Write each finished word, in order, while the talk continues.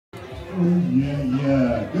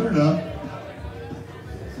Yeah, good enough.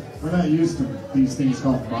 We're not used to these things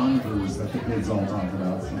called monitors that the kids all talk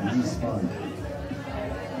about, so this is fun.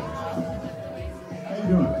 How you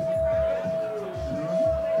doing?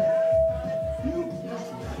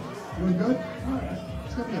 Doing good? All right.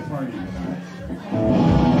 It's going to be a party tonight.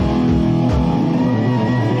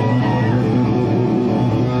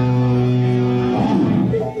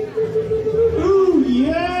 Ooh,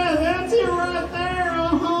 yeah, that's it right there.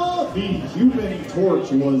 The human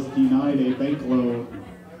torch was denied a bank loan.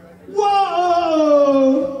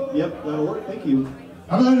 Whoa! Yep, that'll work. Thank you.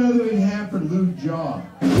 How about another big hand for Lou Jaw?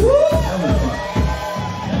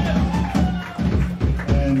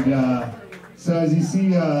 And so as you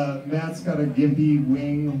see, Matt's got a gimpy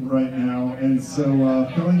wing right now, and so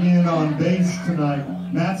filling in on bass tonight,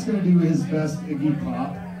 Matt's going to do his best Iggy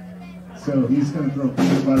Pop. So he's going to throw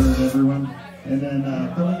peanut butter at everyone. And then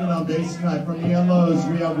filling in on bass tonight from the Yellows,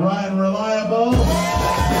 we have Ryan Reliable.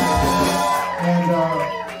 And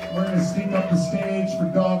we're going to sneak up the stage for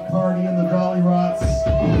Dog Party and the Dolly Rots.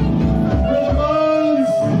 Moans!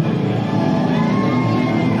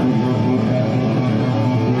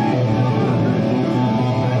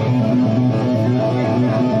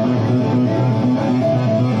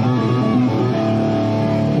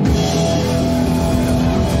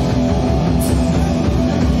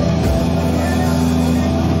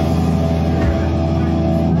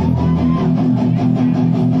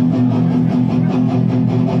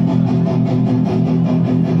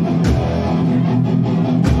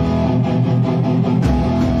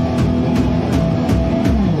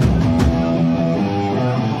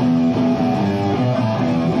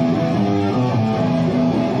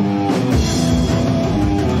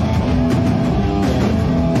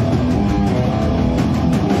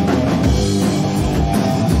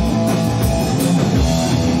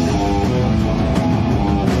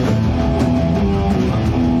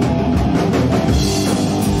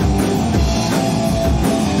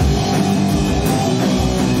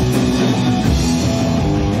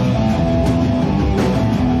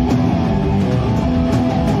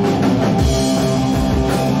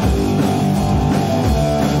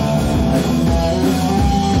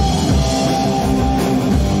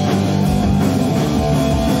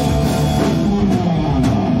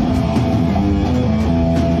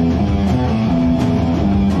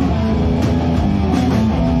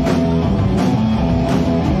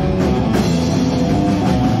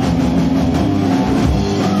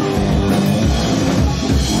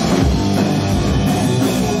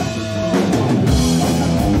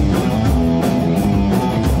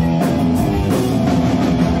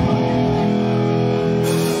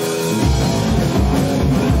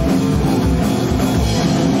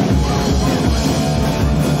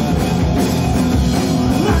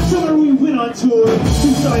 Tour to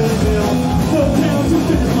Silent Hill, no town to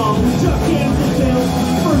finish long, we took hands and tails.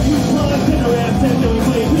 First we plugged in our ass and then we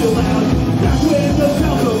played real loud. That's when the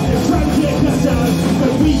telcos and tried to kick us out.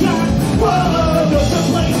 But we got, whoa, no the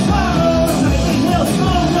place, whoa, Silent Hill,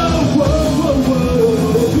 oh no, whoa, whoa,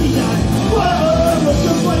 whoa. We got, whoa, no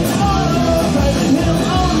the place, oh, Silent Hill,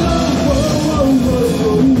 oh no, whoa, whoa,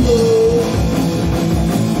 whoa, whoa.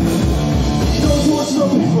 No torch, no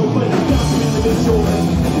peaceful, but it's got to be the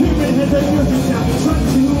shore. Human has a music sound he's trying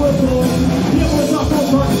to avoid. It was awful,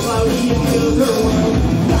 dark, cloudy in the other world.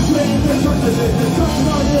 That's when the darkness is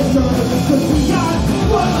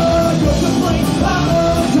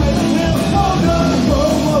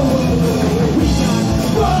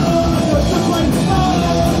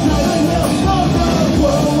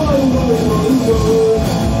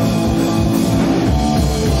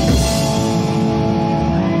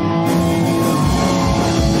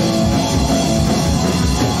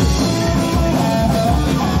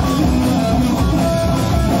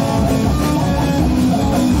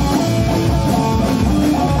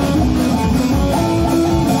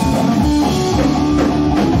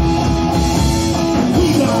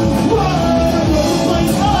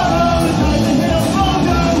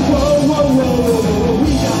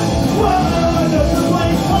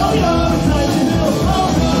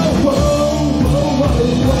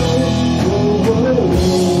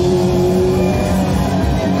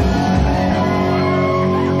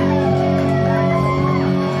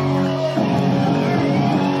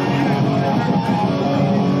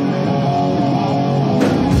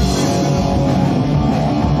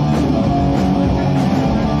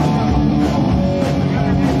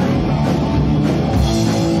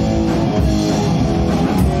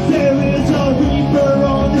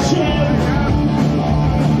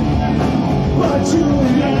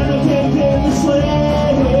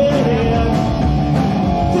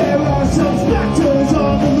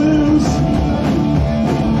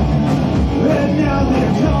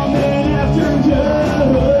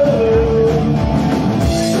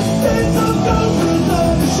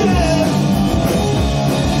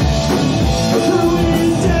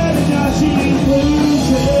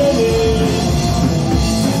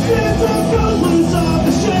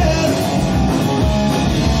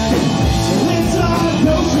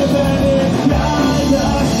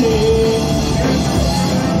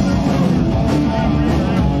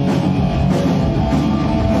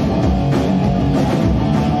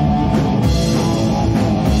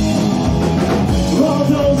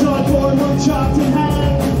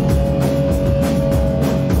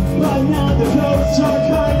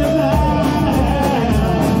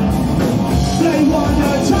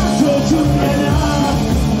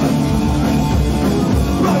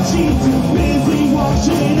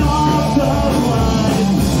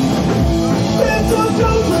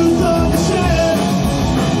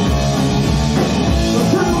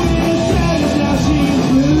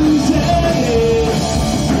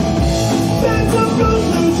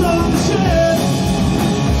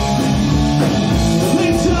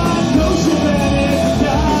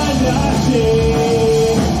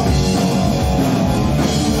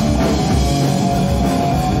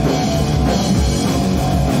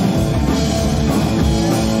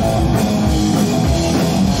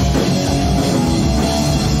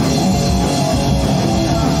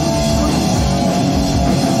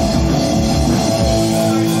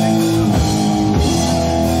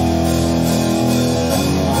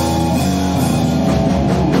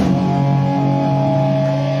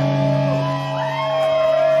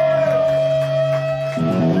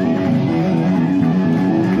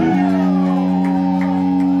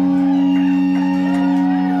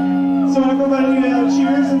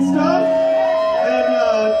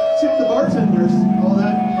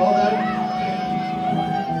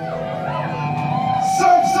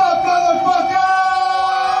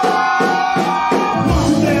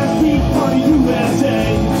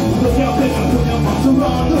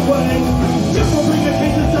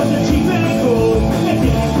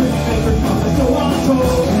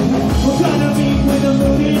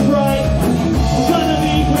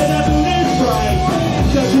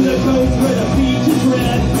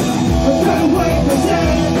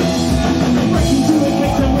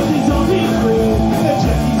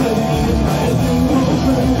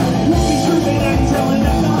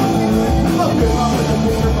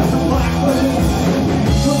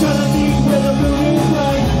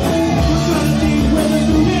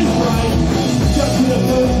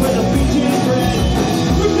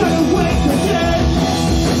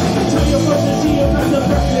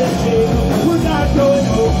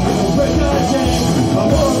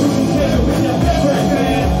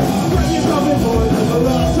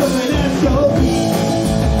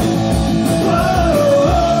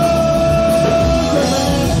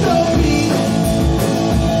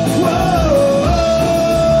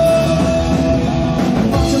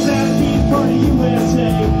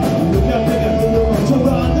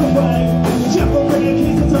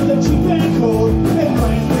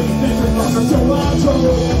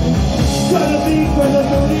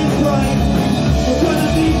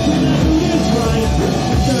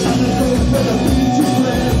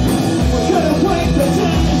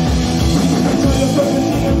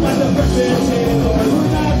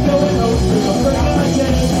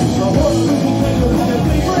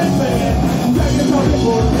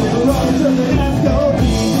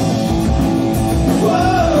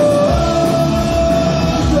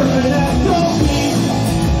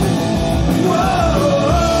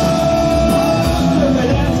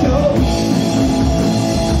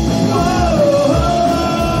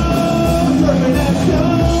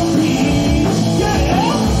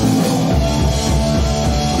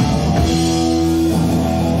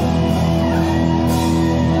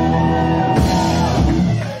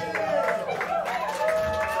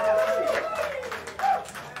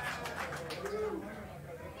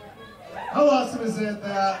How awesome is it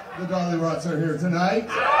that the Dolly Rots are here tonight?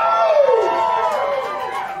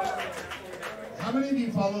 How many of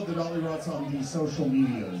you followed the Dolly Rots on the social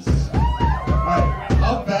medias? Right.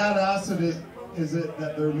 How badass is it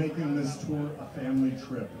that they're making this tour a family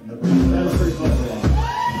trip? That is pretty fucking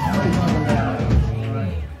badass.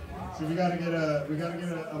 Right. So we gotta get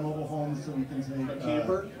a mobile home so we can take a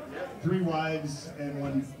camper, 3 wives and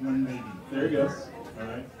one baby. There you go. All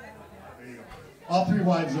right. There you go. All 3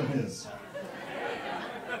 wives are his.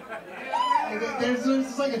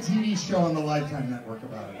 There's like a TV show on the Lifetime Network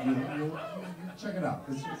about it. You'll check it out.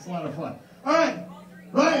 It's a lot of fun. All right,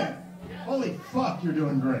 Ryan. Holy fuck, you're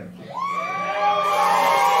doing great.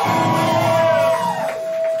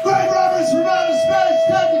 Greg Roberts from Outer Space,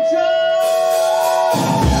 take it, John.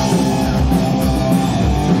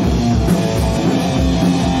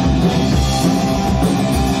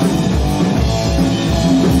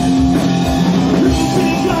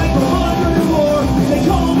 They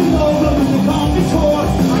call me Logo, they call me Tor.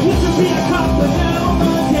 I used to be a cop, but now I'm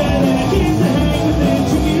not dead. And I get to hang with the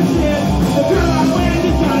engineer's head. The girl I went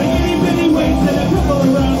is got a itty bitty waist and a couple of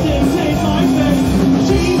round things.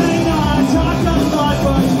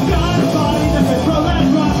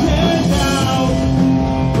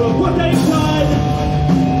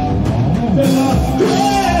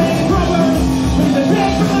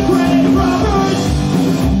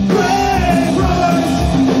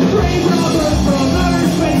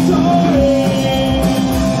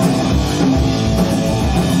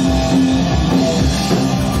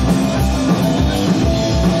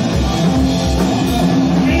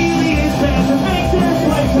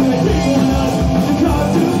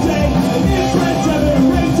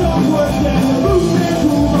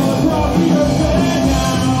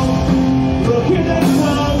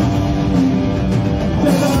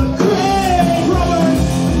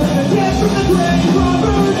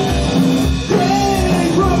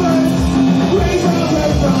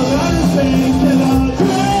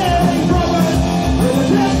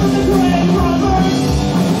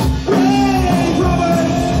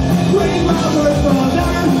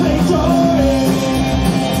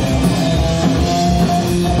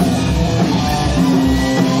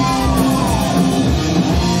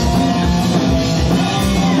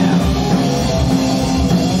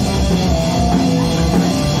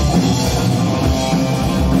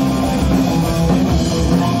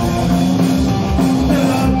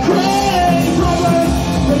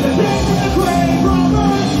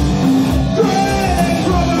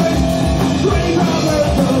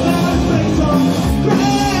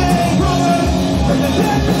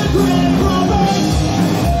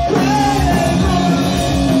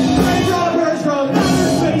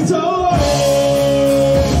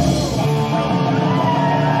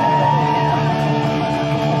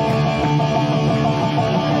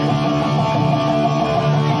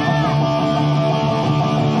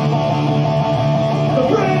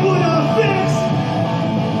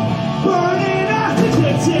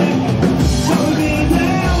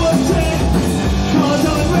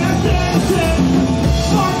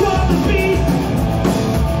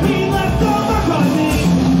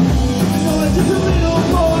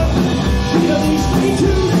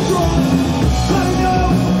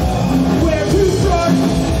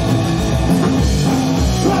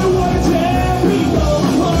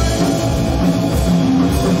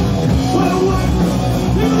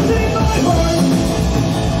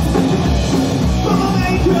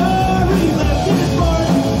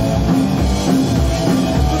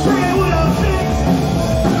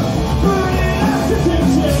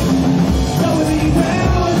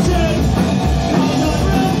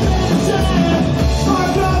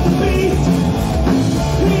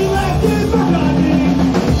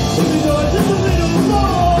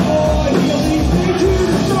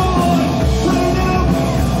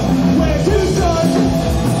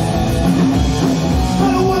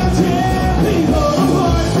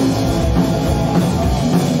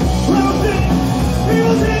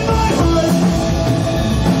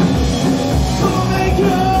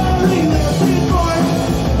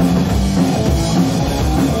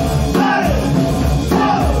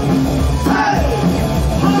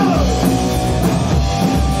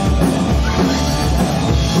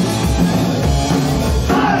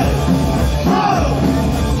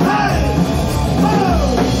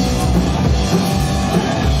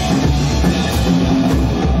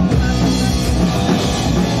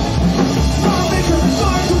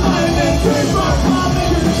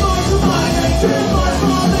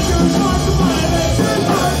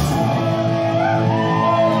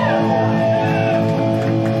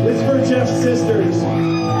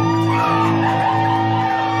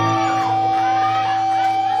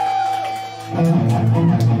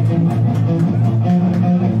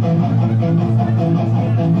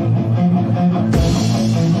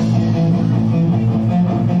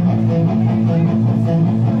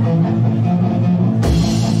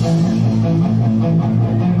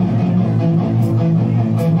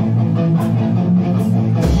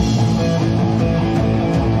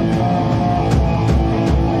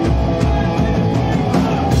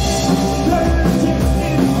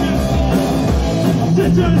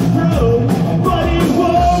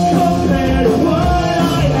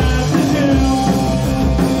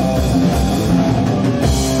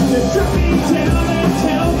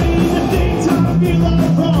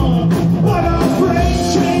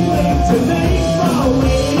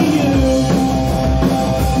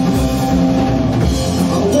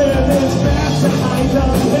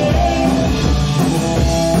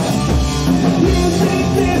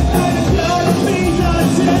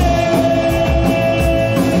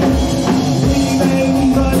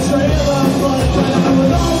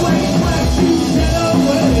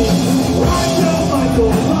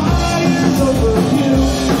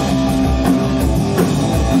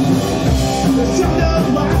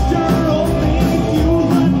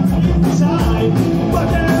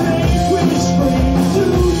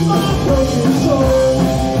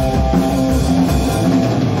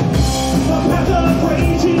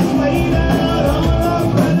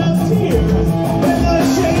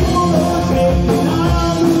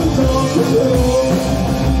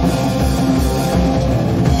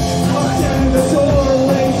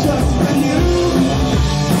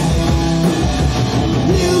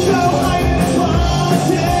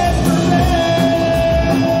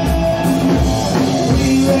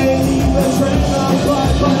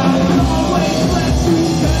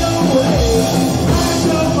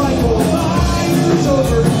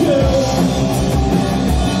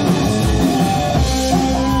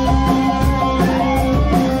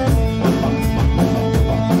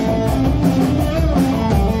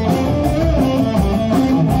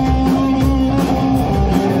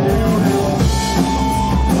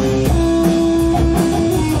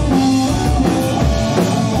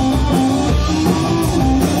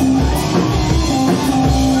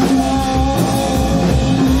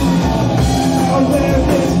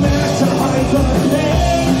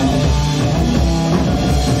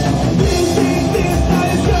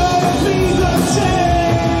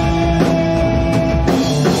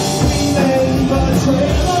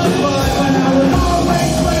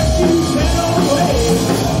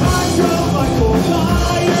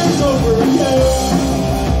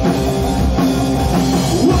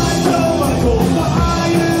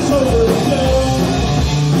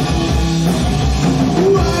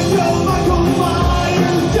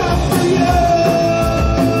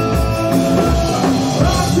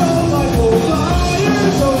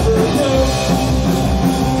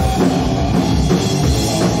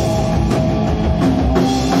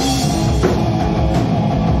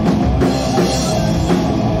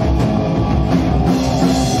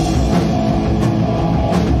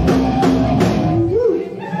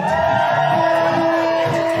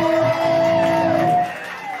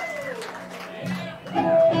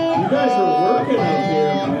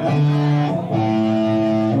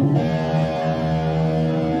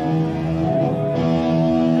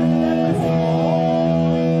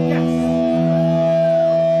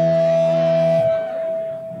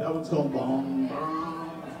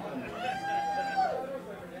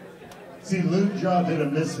 See, Lou Jaw did a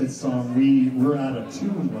Misfits song. We're out of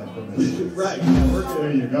tune like the Misfits. Right.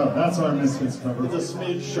 There you go. That's our Misfits cover. With a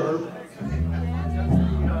smidge sharp.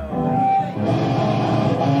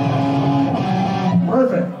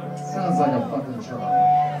 Perfect. Sounds like a fucking truck.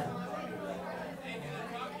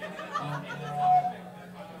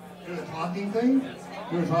 Do a talking thing?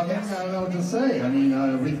 Do a talking thing? I don't know what to say. I mean,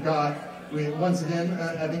 once again,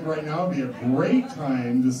 I think right now would be a great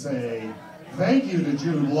time to say thank you to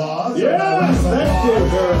Jude Laws. Yes, thank you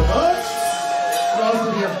very much. It'd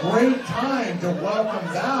also be a great time to welcome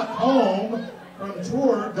back home from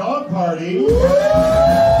tour Dog Party. And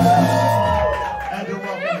to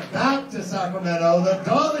welcome back to Sacramento the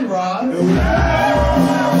Dolly Rods. We're going to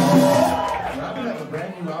have a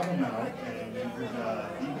brand new album out, and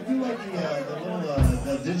you can do like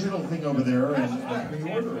the digital thing over there and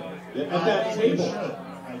pre-order it. At that table.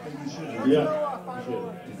 I think you should. Yeah, you should.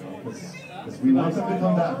 Because we want them to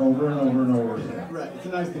come back over and over and over again. Right, it's a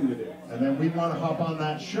nice thing to do. And then we want to hop on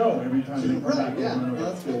that show every time they come back over and over.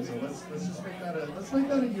 That's good. So let's just make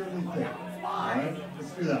that a yearly thing. All right,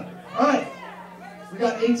 let's do that. All right, we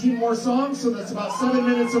got 18 more songs, so that's about 7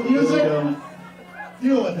 minutes of music.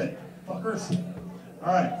 Deal with it, fuckers.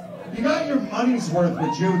 All right, you got your money's worth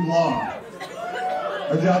with Jude Law.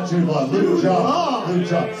 Or not Jude Law, Luke Jaw. Luke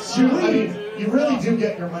Jaw. Sweet. I mean, you really do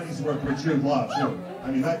get your money's worth with Jude Law, too.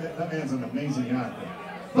 I mean, that man's an amazing actor.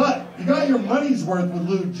 But you got your money's worth with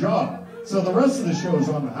Luke Jaw. So the rest of the show is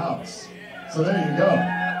on the house. So there you go.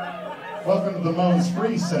 Welcome to the Moans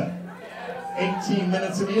free set. 18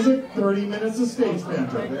 minutes of music, 30 minutes of stage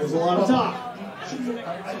banter. There's a lot of talk.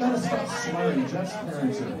 I gotta stop swearing. Jeff's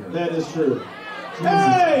parents are here. That is true.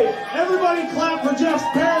 Hey! Everybody clap for Jeff's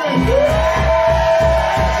parents!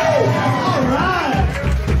 All right!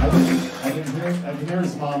 I can hear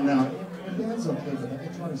his mom now. The band's okay, but I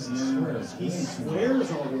can try to swears. He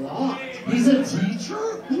swears a lot. He's a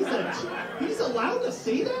teacher? He's allowed to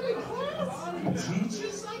say that in class? He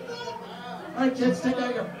teaches like that? All right, kids, take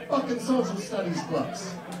out your fucking social studies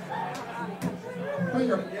books. Put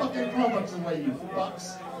your fucking Chromebooks away, you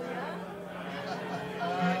fucks.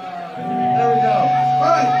 There we go. All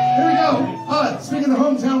right, here we go. Speaking of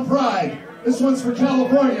hometown pride, this one's for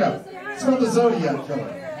California. It's called the Zodiac Killer. All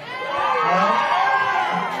right?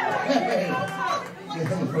 Hey.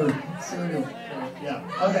 For cereal.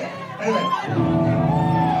 Yeah. Okay. Anyway.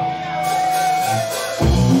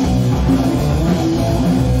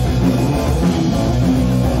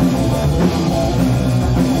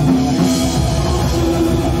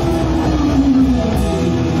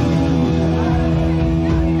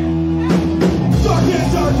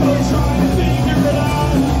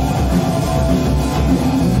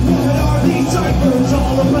 Ciphers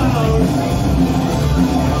all about.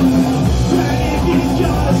 And if he's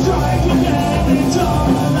gotta strike again, it's all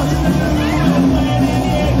nothing.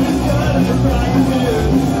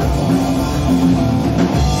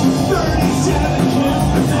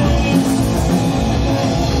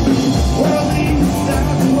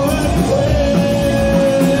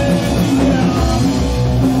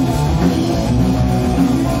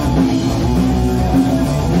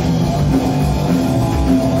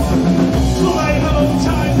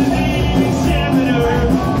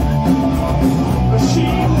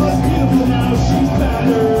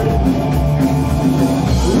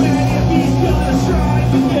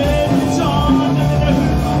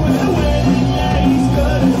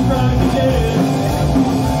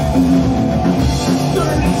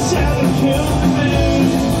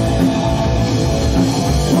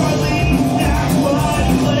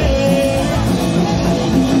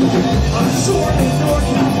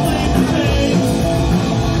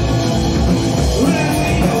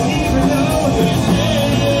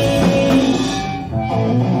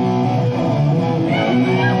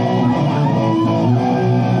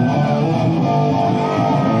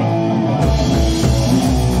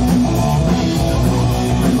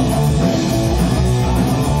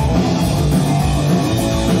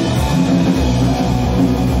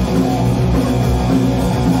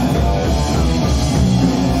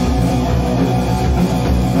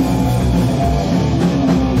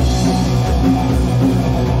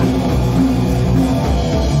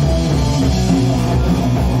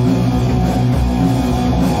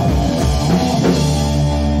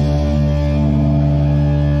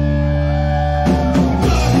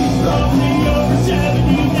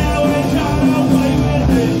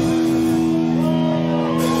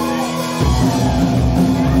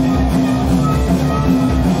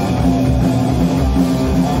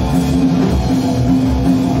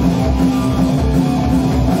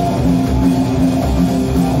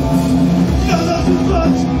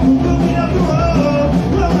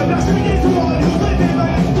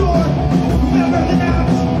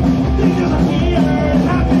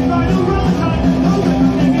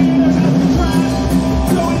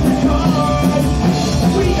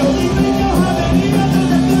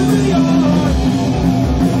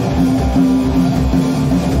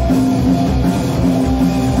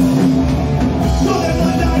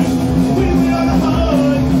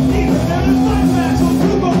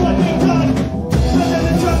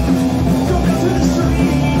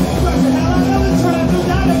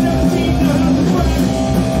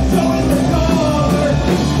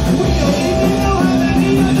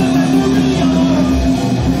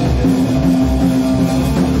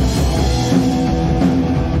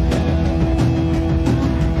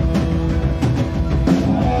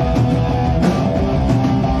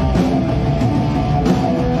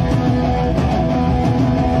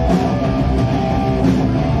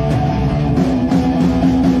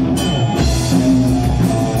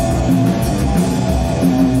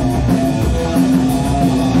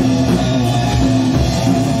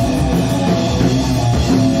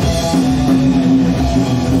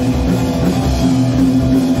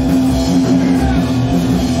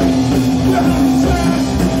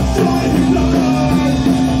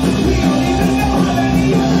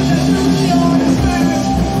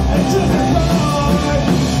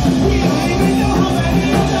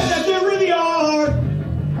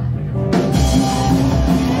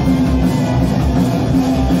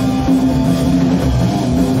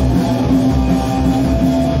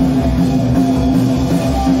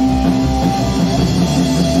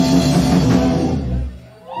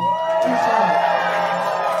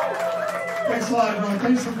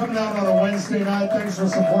 Wednesday night. Thanks for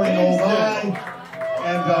supporting Old Eye.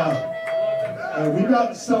 And we've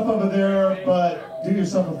got stuff over there, but do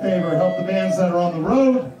yourself a favor. Help the bands that are on the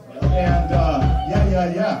road. And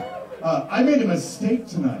I made a mistake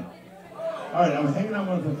tonight. All right, I'm hanging out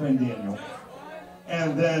with my friend Daniel.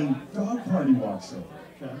 And then Dog Party walks over.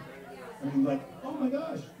 Okay. I mean, like, oh my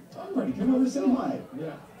gosh, Dog Party, come over and say hi.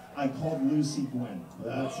 Yeah. I called Lucy Gwen.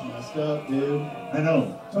 That's messed up, dude. I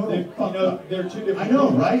know. Totally fucked up. They're two different. I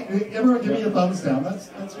know, right? Everyone give me a thumbs down. That's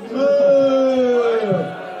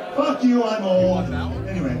fuck you, I'm old.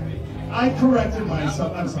 Anyway, I corrected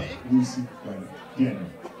myself. I'm sorry, Lucy Gwen. Daniel.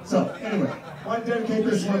 So, anyway, I want to dedicate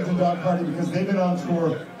this one to Dog Party because they've been on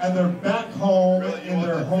tour and they're back home in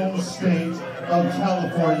their home state of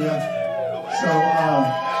California. So,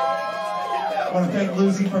 I want to thank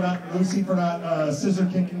Lucy for not scissor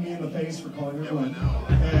kicking me in the face for calling her Gwen,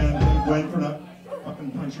 and Gwen for not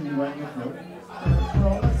fucking punching me right in the throat for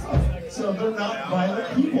all that stuff. So they're not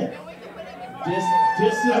violent people.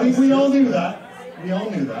 I think we all knew that. We all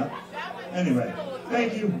knew that. Anyway,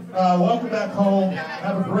 thank you. Welcome back home.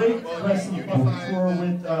 Have a great rest of the fucking tour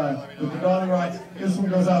with the Donny Rocks. This one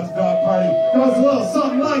goes out to Dog Party. Goes a little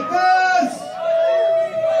something like this.